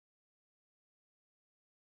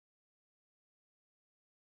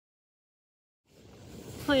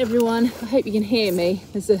Hi everyone, I hope you can hear me.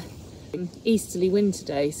 There's a easterly wind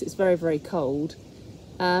today, so it's very, very cold.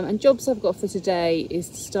 And jobs I've got for today is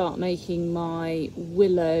to start making my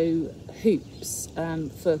willow hoops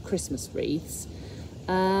for Christmas wreaths.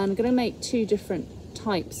 I'm going to make two different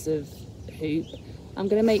types of hoop. I'm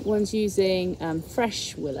going to make ones using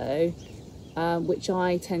fresh willow, which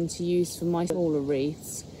I tend to use for my smaller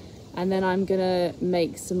wreaths. And then I'm going to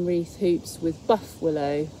make some wreath hoops with buff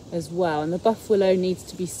willow as well. And the buff willow needs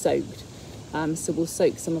to be soaked, so we'll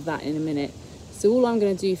soak some of that in a minute. So all I'm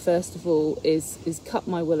going to do first of all is cut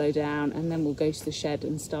my willow down, and then we'll go to the shed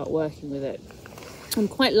and start working with it. I'm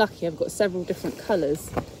quite lucky, I've got several different colours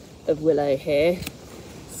of willow here.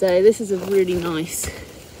 So this is a really nice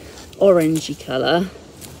orangey colour.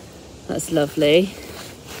 That's lovely.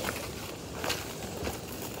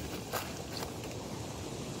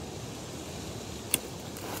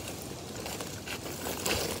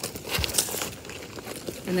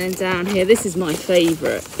 And then down here, this is my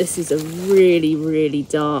favourite. This is a really, really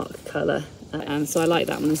dark colour. So I like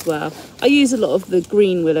that one as well. I use a lot of the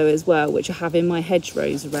green willow as well, which I have in my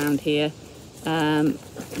hedgerows around here.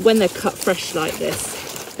 When they're cut fresh like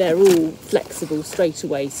this, they're all flexible straight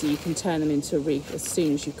away, so you can turn them into a wreath as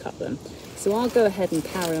soon as you cut them. So I'll go ahead and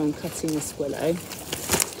carry on cutting this willow.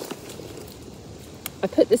 I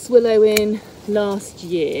put this willow in last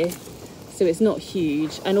year, so it's not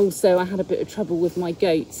huge, and also I had a bit of trouble with my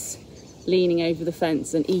goats leaning over the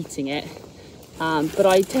fence and eating it, but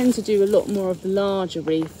I tend to do a lot more of the larger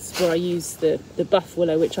wreaths where I use the buff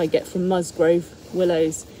willow, which I get from Musgrove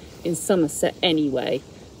willows in Somerset anyway,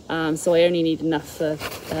 so I only need enough to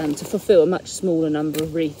fulfill a much smaller number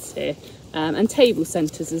of wreaths here, and table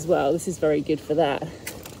centres as well. This is very good for that.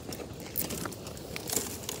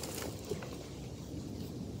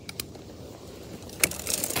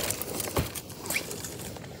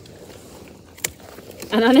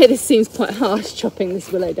 And I know this seems quite harsh, chopping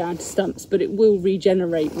this willow down to stumps, but it will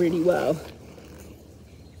regenerate really well.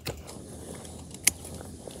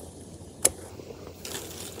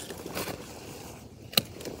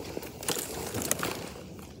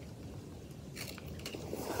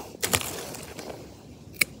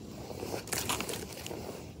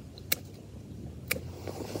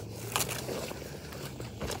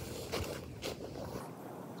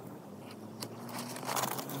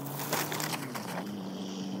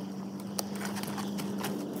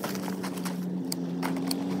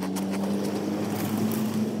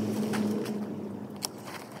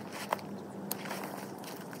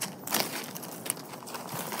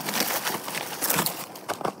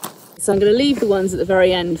 So I'm going to leave the ones at the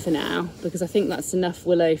very end for now, because I think that's enough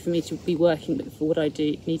willow for me to be working with for what I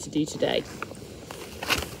need to do today.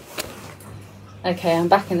 Okay, I'm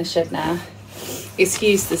back in the shed now.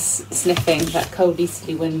 Excuse the sniffing, that cold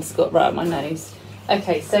easterly wind's got right up my nose.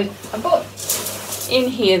 Okay, so I've got in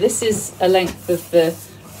here, this is a length of the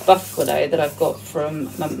buff willow that I've got from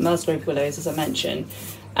Musgrove willows, as I mentioned.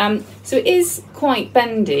 So it is quite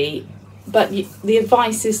bendy, but the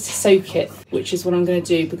advice is to soak it, which is what I'm going to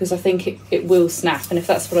do, because I think it will snap, and if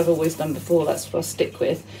that's what I've always done before, that's what I'll stick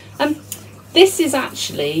with. This is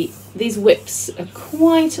actually, these whips are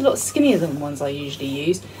quite a lot skinnier than the ones I usually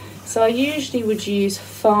use, so I usually would use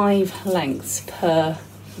 5 lengths per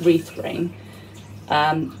wreath ring,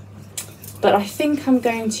 but I think I'm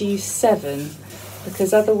going to use 7,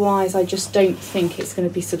 because otherwise I just don't think it's going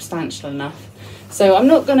to be substantial enough. So I'm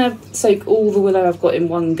not going to soak all the willow I've got in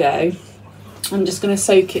one go. I'm just going to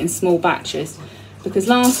soak it in small batches, because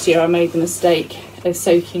last year I made the mistake of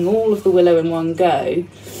soaking all of the willow in one go.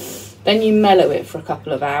 Then you mellow it for a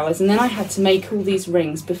couple of hours, and then I had to make all these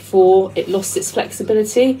rings before it lost its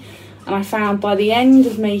flexibility. And I found by the end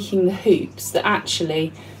of making the hoops that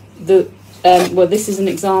actually well, this is an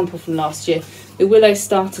example from last year, the willow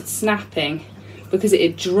started snapping because it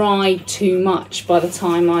had dried too much by the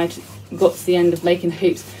time I'd got to the end of making the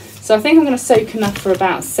hoops. So I think I'm going to soak enough for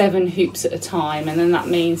about 7 hoops at a time, and then that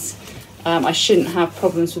means I shouldn't have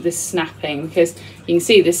problems with this snapping, because you can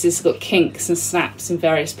see this has got kinks and snaps in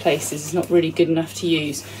various places. It's not really good enough to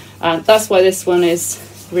use. That's why this one is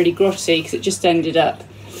really grotty, because it just ended up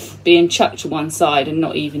being chucked to one side and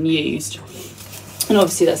not even used. And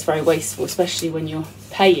obviously that's very wasteful, especially when you're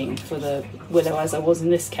paying for the willow, as I was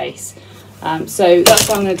in this case. So that's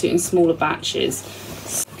why I'm going to do it in smaller batches.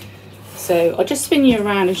 So I'll just spin you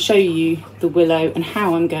around and show you the willow and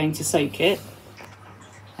how I'm going to soak it.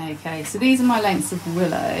 Okay, so these are my lengths of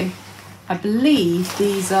willow. I believe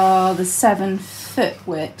these are the 7-foot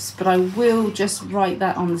whips, but I will just write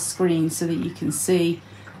that on the screen so that you can see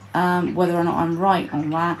whether or not I'm right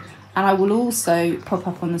on that. And I will also pop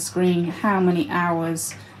up on the screen how many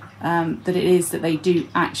hours that it is that they do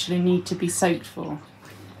actually need to be soaked for.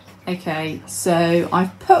 Okay, so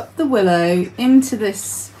I've put the willow into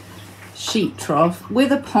this sheet trough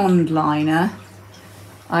with a pond liner.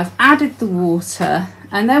 I've added the water,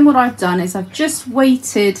 and then what I've done is I've just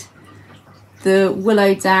weighted the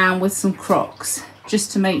willow down with some crocks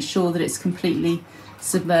just to make sure that it's completely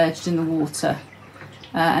submerged in the water.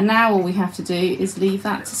 And now all we have to do is leave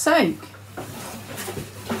that to soak.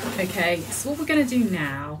 Okay, so what we're going to do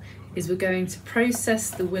now is we're going to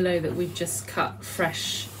process the willow that we've just cut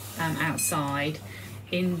fresh outside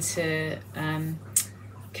into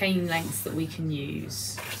cane lengths that we can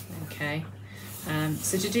use. Okay,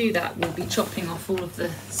 so to do that we'll be chopping off all of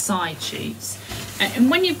the side shoots,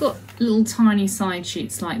 and when you've got little tiny side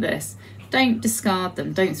shoots like this, don't discard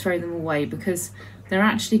them, don't throw them away, because they're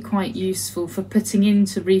actually quite useful for putting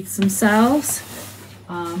into wreaths themselves.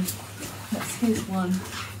 Here's one.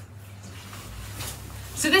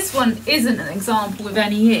 So this one isn't an example with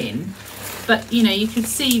any in, but you know, you could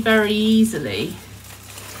see very easily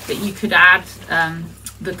that you could add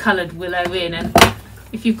the coloured willow in, and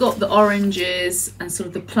if you've got the oranges and sort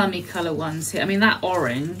of the plummy colour ones here, I mean that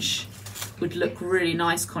orange would look really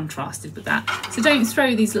nice contrasted with that. So don't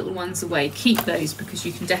throw these little ones away, keep those because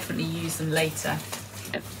you can definitely use them later.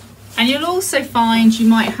 And you'll also find you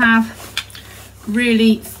might have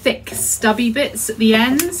really thick stubby bits at the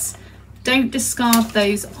ends. Don't discard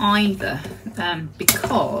those either,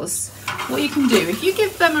 because what you can do, if you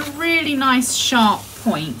give them a really nice sharp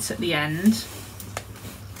point at the end,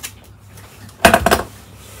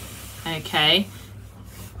 okay,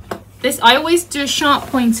 this, I always do a sharp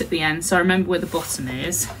point at the end so I remember where the bottom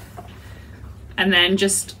is, and then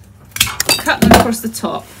just cut them across the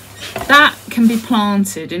top. That can be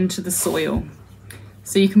planted into the soil,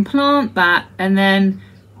 so you can plant that, and then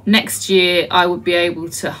next year I would be able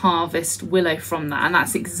to harvest willow from that, and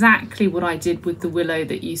that's exactly what I did with the willow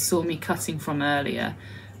that you saw me cutting from earlier.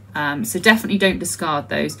 So definitely don't discard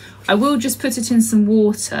those. I will just put it in some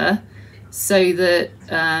water so that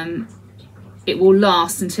it will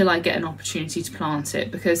last until I get an opportunity to plant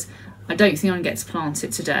it, because I don't think I'm going to get to plant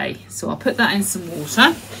it today. So I'll put that in some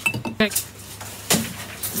water.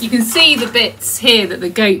 You can see the bits here that the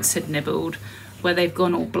goats had nibbled where they've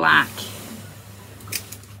gone all black.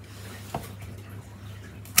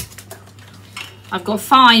 I've got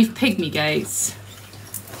 5 pygmy goats.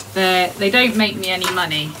 They don't make me any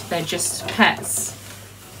money, they're just pets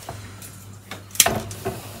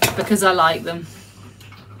because I like them.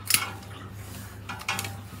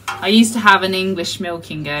 I used to have an English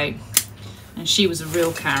milking goat and she was a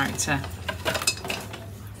real character.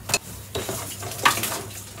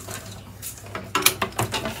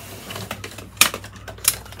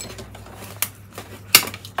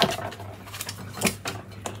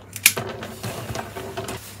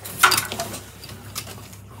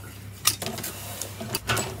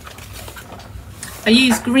 I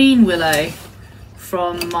use green willow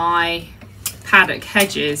from my paddock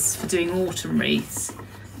hedges for doing autumn wreaths,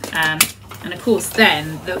 and of course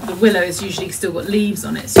then the willow has usually still got leaves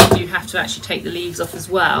on it, so you do have to actually take the leaves off as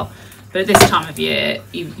well, but at this time of year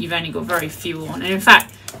you've only got very few on, and in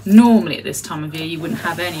fact normally at this time of year you wouldn't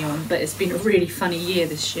have any on, but it's been a really funny year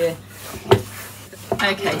this year.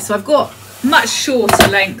 Okay, so I've got much shorter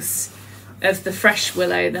lengths of the fresh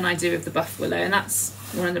willow than I do of the buff willow, and that's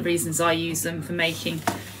one of the reasons I use them for making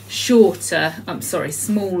smaller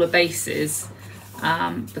bases,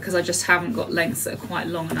 because I just haven't got lengths that are quite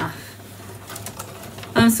long enough.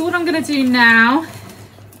 So what I'm going to do now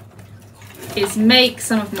is make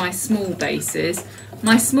some of my small bases.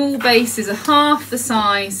 My small bases are half the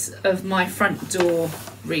size of my front door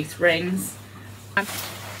wreath rings.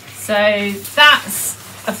 So that's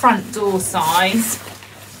a front door size,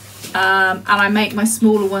 and I make my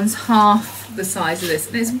smaller ones half the size of this.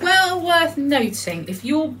 And it's well worth noting, if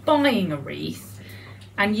you're buying a wreath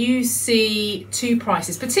and you see 2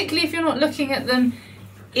 prices, particularly if you're not looking at them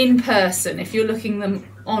in person, if you're looking them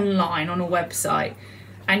online on a website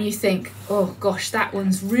and you think, oh gosh, that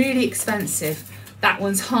one's really expensive, that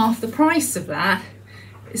one's half the price of that,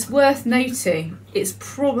 it's worth noting it's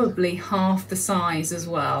probably half the size as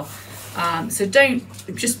well. So don't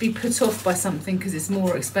just be put off by something because it's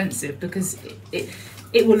more expensive, because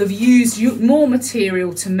it will have used more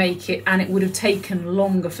material to make it, and it would have taken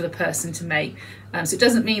longer for the person to make. So it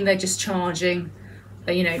doesn't mean they're just charging,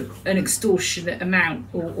 you know, an extortionate amount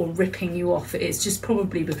or ripping you off. It's just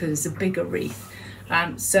probably because it's a bigger wreath.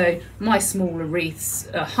 So my smaller wreaths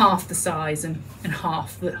are half the size and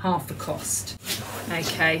half the cost.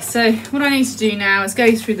 Okay, so what I need to do now is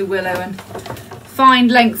go through the willow and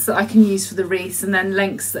find lengths that I can use for the wreaths, and then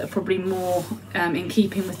lengths that are probably more in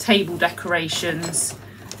keeping with table decorations.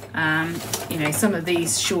 You know, some of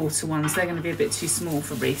these shorter ones, they're going to be a bit too small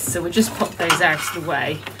for wreaths, so we'll just pop those out of the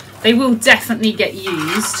way. They will definitely get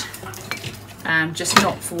used, just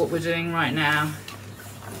not for what we're doing right now.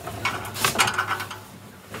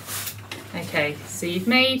 Okay, so you've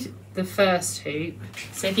made the first hoop.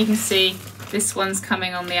 So if you can see, this one's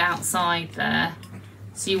coming on the outside there.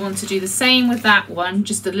 So you want to do the same with that one,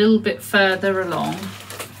 just a little bit further along,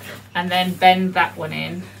 and then bend that one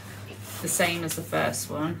in, the same as the first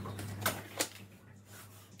one.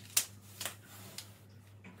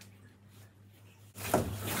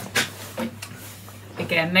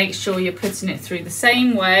 Again, make sure you're putting it through the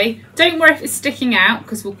same way. Don't worry if it's sticking out,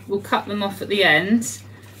 because we'll cut them off at the end.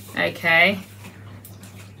 Okay.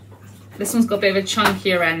 This one's got a bit of a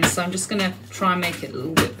chunkier end, so I'm just going to try and make it a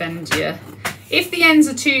little bit bendier. If the ends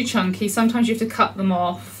are too chunky, sometimes you have to cut them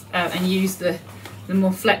off and use the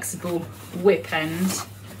more flexible whip end.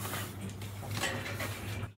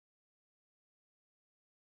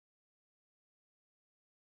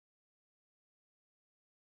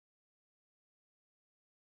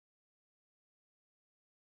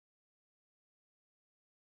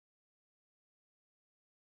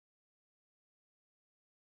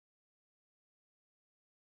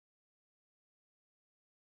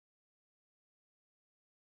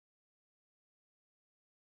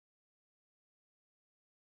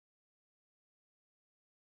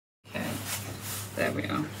 There we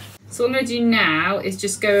are. So what I'm going to do now is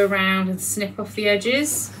just go around and snip off the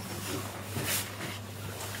edges.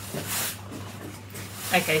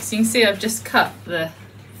 Okay, so you can see I've just cut the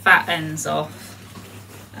fat ends off,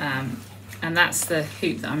 and that's the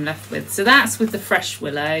hoop that I'm left with. So that's with the fresh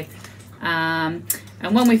willow, and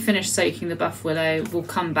when we finish soaking the buff willow, we'll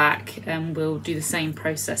come back and we'll do the same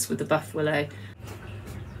process with the buff willow.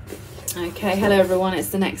 Okay, hello everyone, it's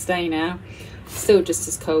the next day now. Still just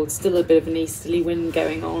as cold, still a bit of an easterly wind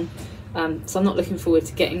going on, so I'm not looking forward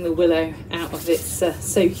to getting the willow out of its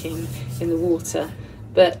soaking in the water.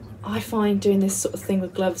 But I find doing this sort of thing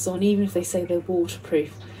with gloves on, even if they say they're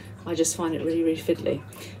waterproof, I just find it really, really fiddly.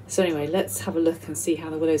 So anyway, let's have a look and see how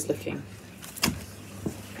the willow's looking.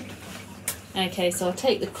 Okay, so I'll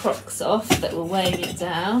take the crocks off that were weighing it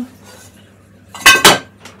down.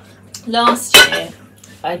 Last year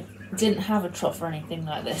I didn't have a trough or anything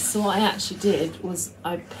like this, so what I actually did was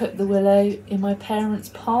I put the willow in my parents'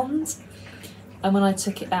 pond, and when I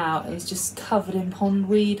took it out it was just covered in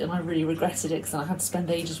pondweed, and I really regretted it because I had to spend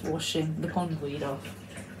ages washing the pondweed off.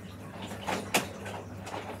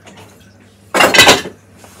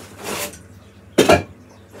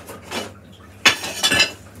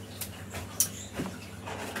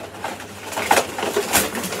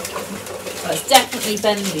 Well, it's definitely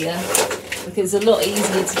bendier, because it's a lot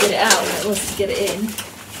easier to get it out than it was to get it in.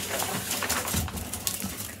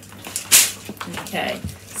 Okay,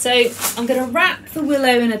 so I'm going to wrap the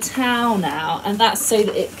willow in a towel now, and that's so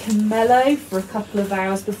that it can mellow for a couple of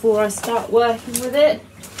hours before I start working with it.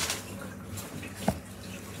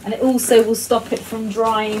 And it also will stop it from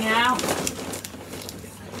drying out.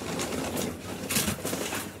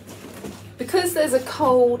 Because there's a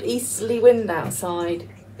cold easterly wind outside,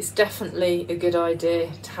 it's definitely a good idea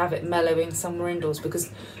to have it mellowing somewhere indoors, because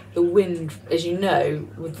the wind, as you know,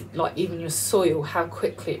 with like even your soil, how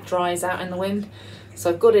quickly it dries out in the wind. So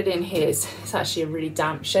I've got it in here. It's actually a really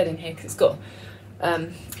damp shed in here because it's got a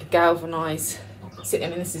galvanised, I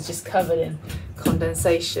mean this is just covered in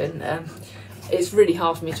condensation. It's really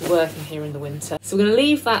hard for me to work in here in the winter. So we're going to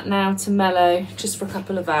leave that now to mellow just for a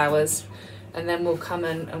couple of hours, and then we'll come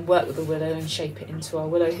and work with the willow and shape it into our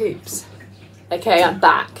willow hoops. Okay, I'm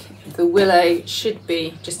back. The willow should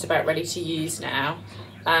be just about ready to use now.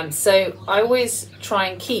 So I always try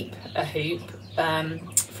and keep a hoop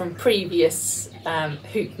from previous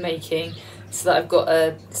hoop making, so that I've got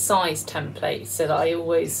a size template, so that I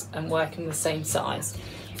always am working the same size.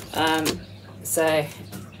 So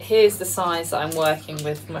here's the size that I'm working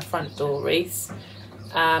with for my front door wreaths,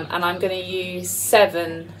 and I'm going to use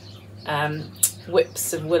 7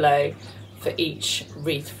 whips of willow for each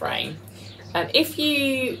wreath frame. If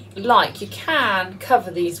you like, you can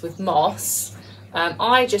cover these with moss.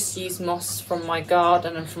 I just use moss from my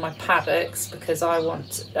garden and from my paddocks, because I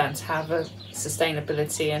want to have a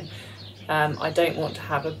sustainability, and I don't want to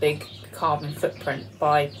have a big carbon footprint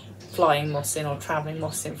by flying moss in or travelling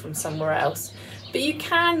moss in from somewhere else. But you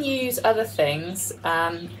can use other things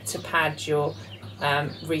to pad your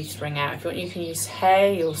wreath ring out. If you want, you can use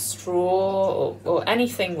hay or straw or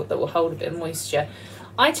anything that will hold a bit of moisture.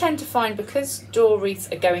 I tend to find, because door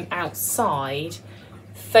wreaths are going outside,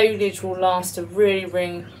 foliage will last a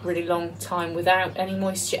really long time without any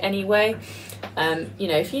moisture anyway. You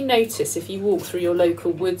know, if you notice, if you walk through your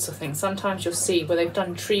local woods or things, sometimes you'll see where they've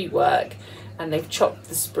done tree work and they've chopped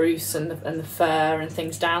the spruce and the fir and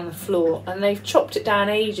things down the floor, and they've chopped it down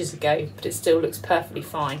ages ago, but it still looks perfectly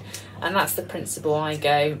fine. And that's the principle I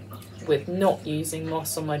go with not using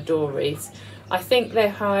moss on my door wreaths. I think though,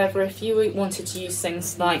 however, if you wanted to use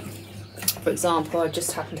things like, for example, I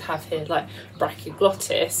just happen to have here like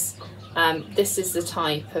brachioglottis, this is the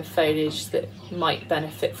type of foliage that might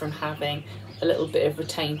benefit from having a little bit of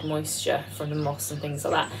retained moisture from the moss and things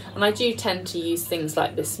like that. And I do tend to use things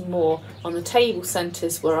like this more on the table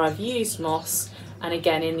centres where I've used moss, and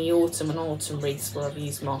again in the autumn and autumn wreaths where I've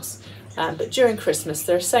used moss. But during Christmas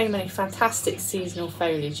there are so many fantastic seasonal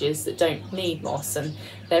foliages that don't need moss, and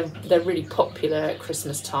they're really popular at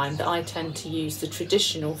Christmas time, that I tend to use the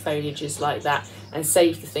traditional foliages like that and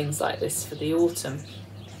save the things like this for the autumn.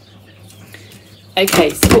 Okay,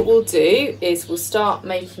 so what we'll do is we'll start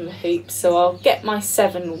making the hoops. So I'll get my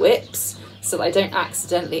 7 whips so that I don't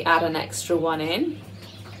accidentally add an extra one in.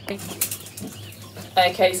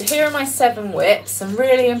 Okay, so here are my 7 whips, and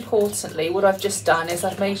really importantly what I've just done is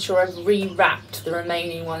I've made sure I've re-wrapped the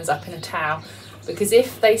remaining ones up in a towel, because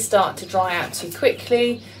if they start to dry out too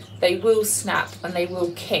quickly they will snap and they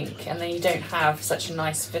will kink, and then you don't have such a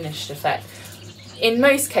nice finished effect. In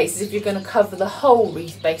most cases, if you're going to cover the whole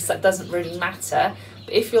wreath base, that doesn't really matter.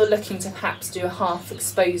 But if you're looking to perhaps do a half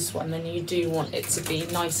exposed one, then you do want it to be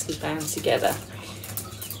nicely bound together.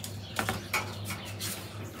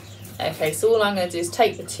 Okay, so all I'm going to do is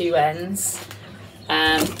take the 2 ends.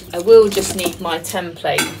 I will just need my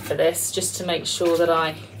template for this, just to make sure that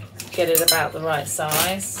I get it about the right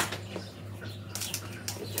size.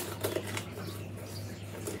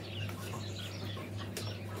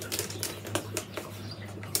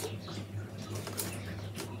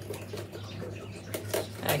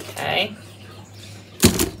 Okay.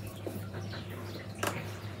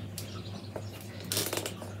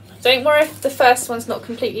 Don't worry if the first one's not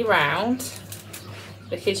completely round,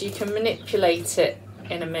 because you can manipulate it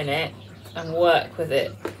in a minute and work with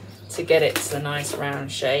it to get it to a nice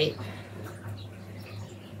round shape.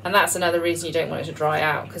 And that's another reason you don't want it to dry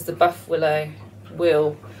out, because the buff willow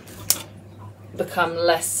will become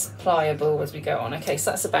less pliable as we go on. Okay,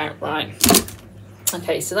 so that's about right.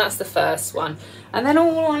 Okay, so that's the first one. And then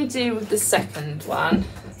all I do with the second one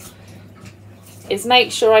is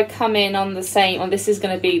make sure I come in on the same, this is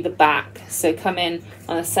going to be the back, so come in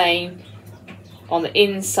on the same, on the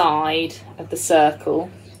inside of the circle,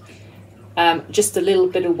 just a little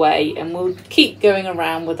bit away, and we'll keep going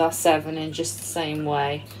around with our 7 in just the same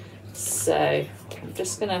way. So I'm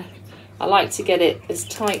just gonna, I like to get it as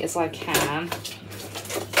tight as I can,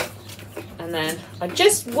 and then I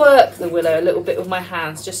just work the willow a little bit with my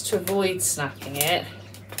hands just to avoid snapping it.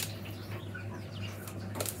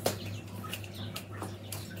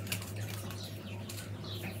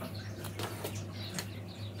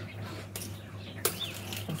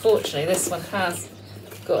 Unfortunately, this one has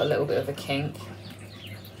got a little bit of a kink.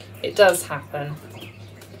 It does happen.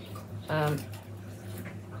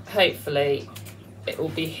 Hopefully it will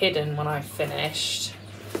be hidden when I've finished,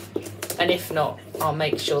 and if not, I'll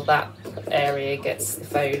make sure that area gets the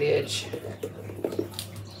foliage.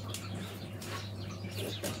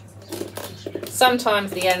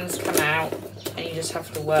 Sometimes the ends come out and you just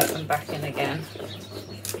have to work them back in again.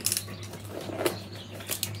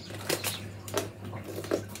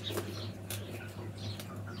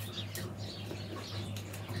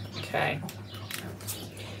 Okay,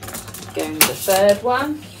 going to the third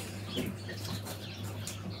one.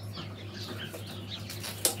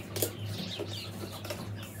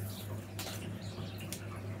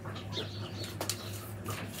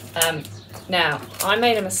 Now, I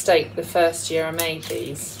made a mistake the first year I made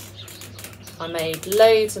these. I made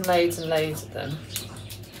loads and loads and loads of them,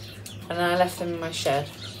 and then I left them in my shed.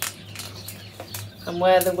 And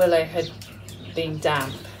where the willow had been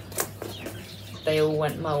damp, they all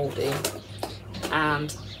went mouldy,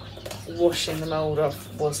 and washing the mould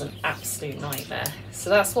off was an absolute nightmare. So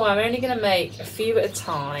that's why I'm only going to make a few at a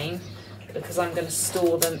time, because I'm going to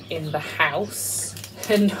store them in the house,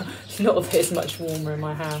 and not that it's much warmer in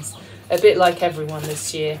my house. A bit like everyone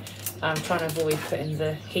this year, I'm trying to avoid putting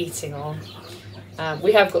the heating on.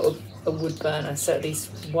 We have got a wood burner, so at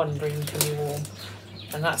least one room can be warm,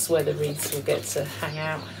 and that's where the wreaths will get to hang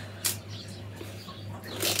out.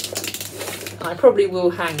 I probably will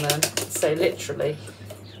hang them, so literally,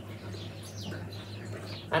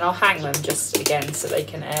 and I'll hang them just again so they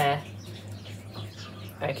can air.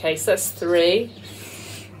 Okay, so that's 3.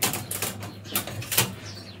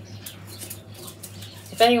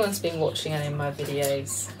 if anyone's been watching any of my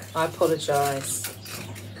videos, I apologise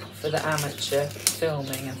for the amateur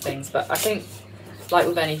filming and things, but I think, like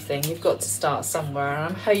with anything, you've got to start somewhere, and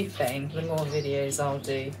I'm hoping the more videos I'll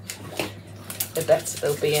do, the better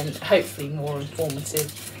they'll be, and hopefully more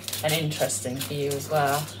informative and interesting for you as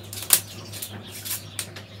well.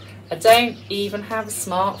 I don't even have a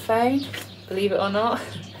smartphone, believe it or not.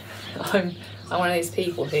 I'm one of those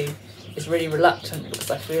people who is really reluctant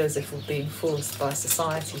because I feel as if we're being forced by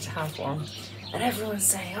society to have one. And everyone's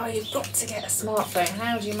saying, oh, you've got to get a smartphone.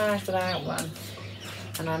 How do you manage without one?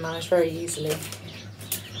 And I manage very easily.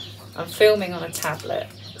 I'm filming on a tablet,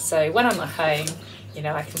 so when I'm at home, you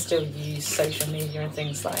know, I can still use social media and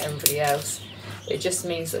things like everybody else. It just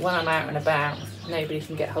means that when I'm out and about, nobody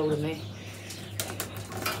can get hold of me.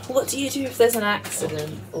 What do you do if there's an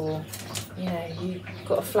accident, or, you know, you've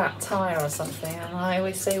got a flat tyre or something? And I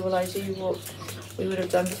always say, well, I do what we would have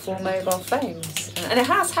done before mobile phones. And it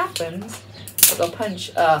has happened. I've got a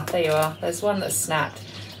punch. Ah, there you are. There's one that's snapped.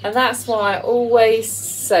 And that's why I always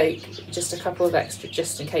soak just a couple of extra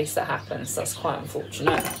just in case that happens. That's quite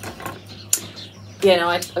unfortunate. You know,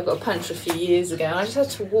 I got a puncture a few years ago, and I just had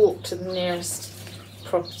to walk to the nearest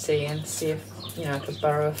property and see if, you know, I could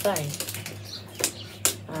borrow a phone.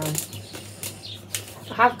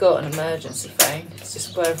 I have got an emergency phone. It's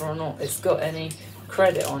just whether or not it's got any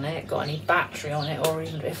credit on it, got any battery on it, or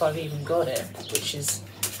even if I've even got it, which is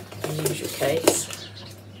the usual case.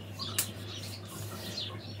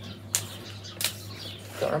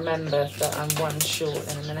 Got to remember that I'm one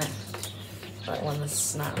short in a minute. Like one that's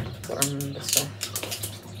snapped. Got to remember to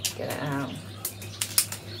get it out.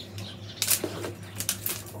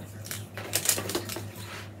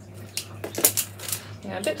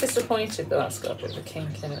 Yeah, I'm a bit disappointed that that's got a bit of a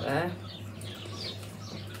kink in it there.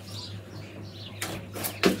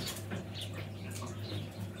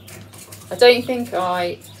 I don't think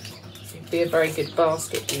I would be a very good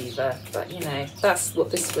basket weaver, but you know, that's what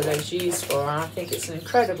this willow's used for, and I think it's an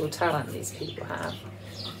incredible talent these people have.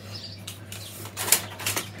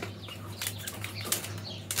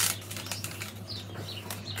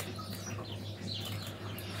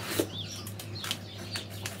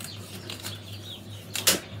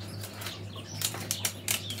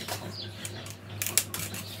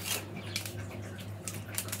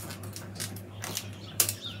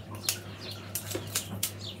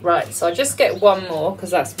 Right, so I just get one more because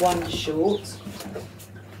that's one short.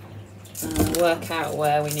 And work out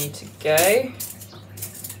where we need to go.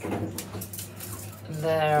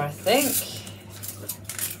 There, I think.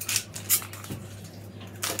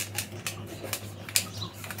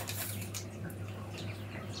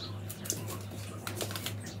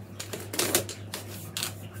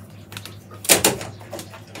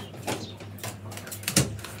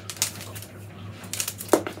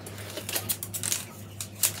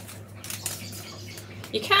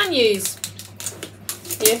 You can use,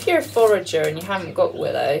 if you're a forager and you haven't got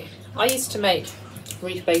willow, I used to make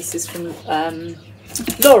wreath bases from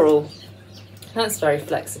laurel. That's very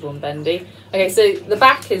flexible and bendy. Okay, so the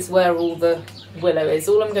back is where all the willow is.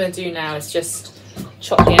 All I'm going to do now is just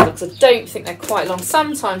chop the ends because I don't think they're quite long.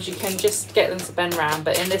 Sometimes you can just get them to bend round,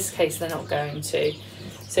 but in this case they're not going to.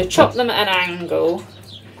 So chop them at an angle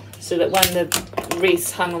so that when the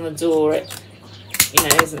wreath's hung on the door, it, you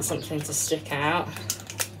know, isn't something to stick out.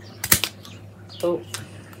 Oh.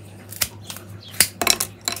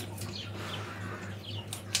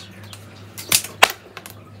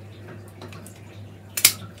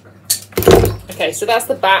 Okay, so that's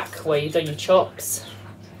the back where you've done your chops,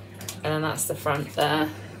 and then that's the front there.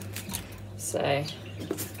 So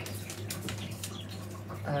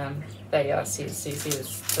there you are. See, they're the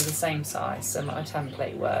same size, so my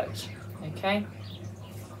template worked. Okay.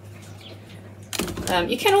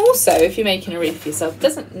 You can also, if you're making a wreath for yourself, it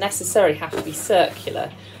doesn't necessarily have to be circular.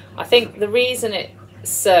 I think the reason it's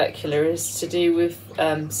circular is to do with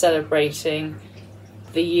celebrating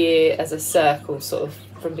the year as a circle, sort of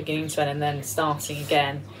from beginning to end and then starting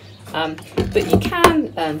again. But you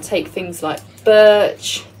can take things like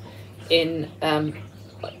birch in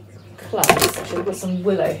like clumps. Actually, I've got some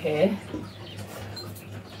willow here.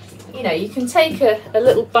 You know, you can take a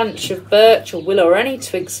little bunch of birch or willow or any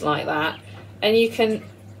twigs like that, and you can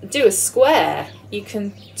do a square. You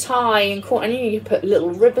can tie and you can put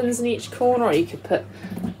little ribbons in each corner, or you could put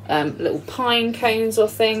little pine cones or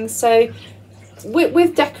things. So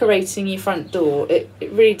with decorating your front door, it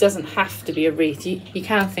really doesn't have to be a wreath. You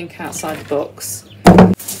can think outside the box.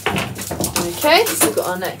 Okay, so we've got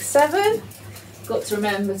our next 7. Got to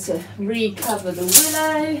remember to recover the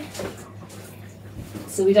willow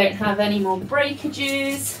so we don't have any more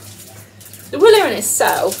breakages. The willow in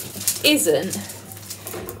itself isn't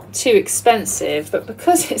not too expensive, but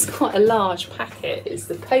because it's quite a large packet, it's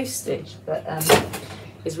the postage that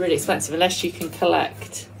is really expensive unless you can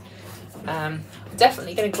collect. I'm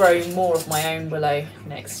definitely going to grow more of my own willow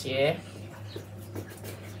next year.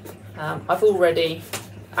 I've already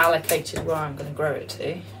allocated where I'm going to grow it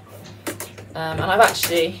to, and I've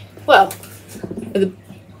actually, well, at the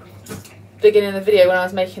beginning of the video when I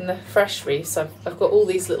was making the fresh wreaths, I've got all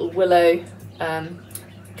these little willow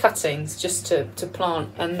cuttings just to plant,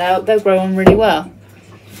 and they'll grow on really well.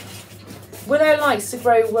 Willow likes to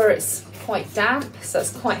grow where it's quite damp, so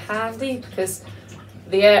that's quite handy because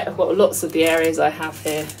well, lots of the areas I have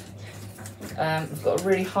here, I've got a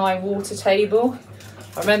really high water table.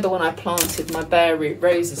 I remember when I planted my bare root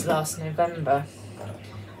roses last November,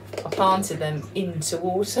 I planted them into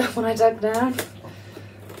water when I dug down.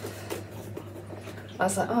 I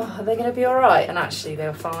was like, oh, are they going to be all right? And actually they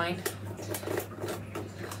were fine.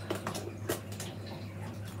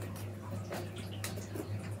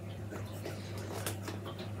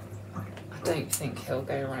 I don't think he'll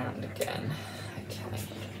go around again. Okay.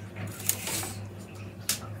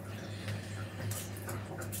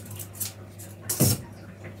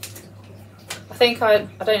 I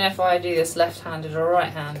don't know if I do this left-handed or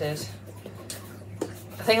right-handed.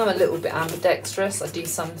 I think I'm a little bit ambidextrous. I do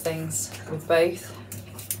some things with both.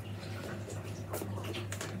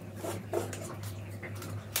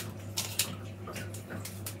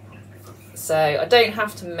 So I don't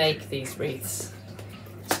have to make these wreaths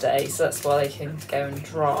today, so that's why they can go and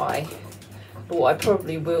dry. But what I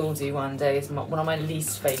probably will do one day is one of my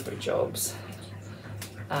least favourite jobs.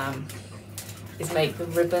 Is make the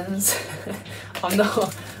ribbons. I'm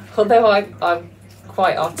not, although I'm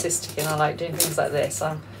quite artistic and I like doing things like this,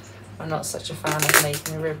 I'm not such a fan of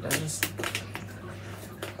making the ribbons.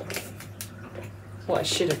 What I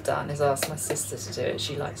should have done is ask my sister to do it.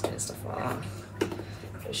 She likes doing stuff like that,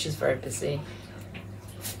 but she's very busy.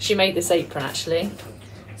 She made this apron actually,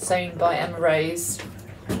 sewn by Emma Rose,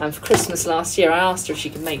 and for Christmas last year I asked her if she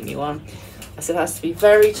could make me one. I said it has to be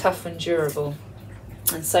very tough and durable.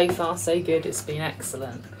 And so far so good, it's been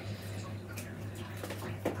excellent.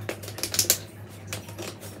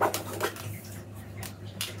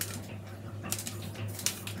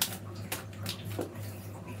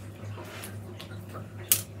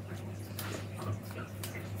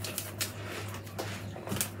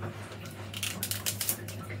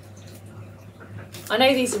 I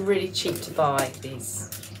know these are really cheap to buy, these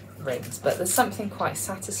rings, but there's something quite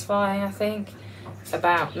satisfying, I think,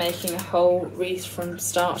 about making a whole wreath from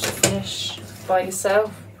start to finish by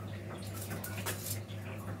yourself.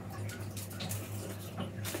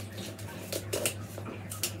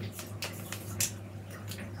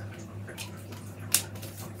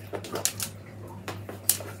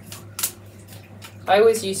 I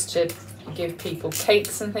always used to give people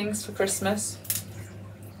cakes and things for Christmas.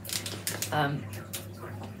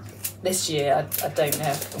 This year I don't know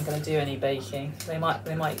if I'm going to do any baking. They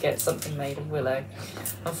might get something made of willow.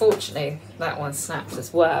 Unfortunately that one snapped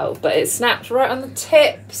as well, but it snapped right on the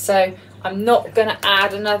tip, so I'm not going to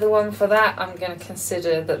add another one for that. I'm going to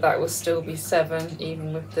consider that will still be 7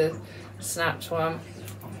 even with the snapped one.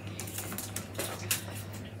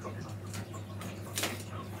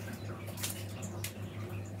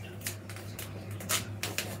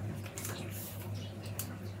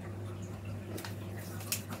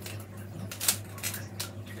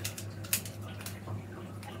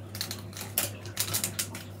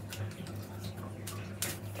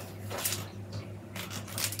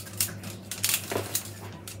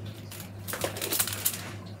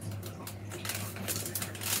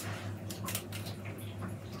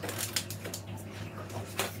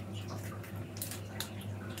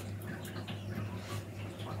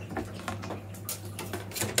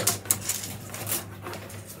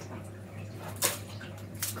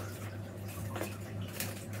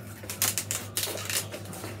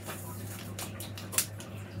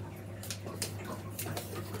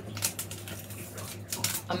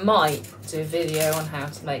 I might do a video on how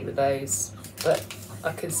to make the bows, but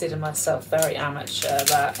I consider myself very amateur at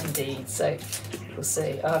that indeed, so we'll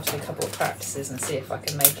see. I'll have to do a couple of practices and see if I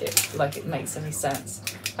can make it like it makes any sense.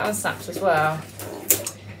 That one snapped as well.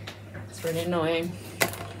 It's really annoying.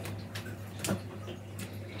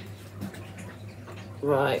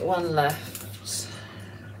 Right, one left.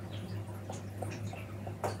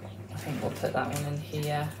 I think we'll put that one in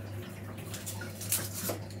here.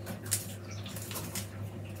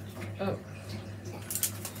 Oh.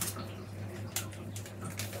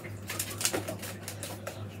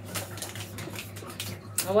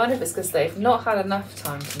 I wonder if it's because they've not had enough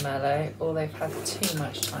time to mellow, or they've had too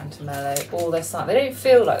much time to mellow, or they don't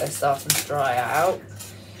feel like they're starting to dry out.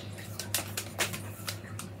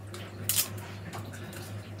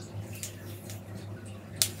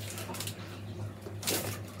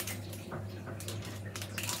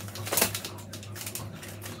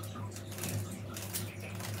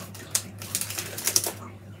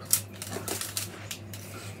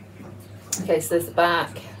 Okay, so there's the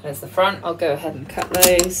back, there's the front. I'll go ahead and cut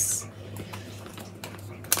those.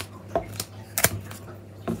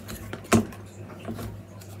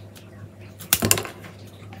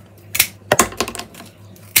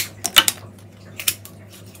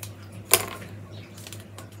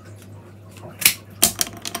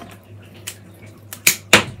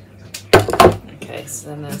 Okay, so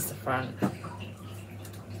then there's the front.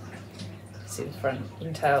 See the front, you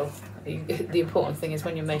can tell. The important thing is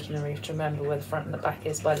when you're making a wreath to remember where the front and the back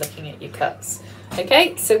is by looking at your cuts.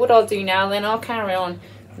 Okay, so what I'll do now then, I'll carry on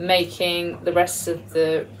making the rest of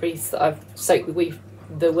the wreaths that I've soaked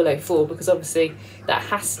the willow for, because obviously that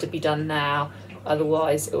has to be done now,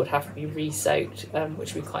 otherwise it would have to be re-soaked,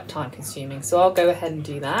 which would be quite time consuming. So I'll go ahead and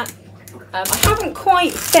do that. I haven't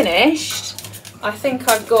quite finished. I think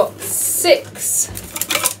I've got 6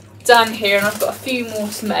 done here and I've got a few more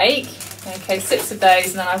to make. Okay, 6 of those,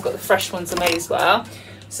 and then I've got the fresh ones I made as well.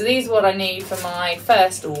 So these are what I need for my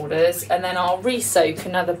first orders, and then I'll re-soak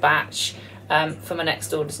another batch for my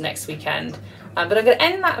next orders next weekend. But I'm going to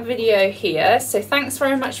end that video here, so thanks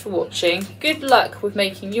very much for watching. Good luck with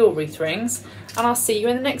making your wreath rings, and I'll see you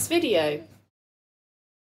in the next video.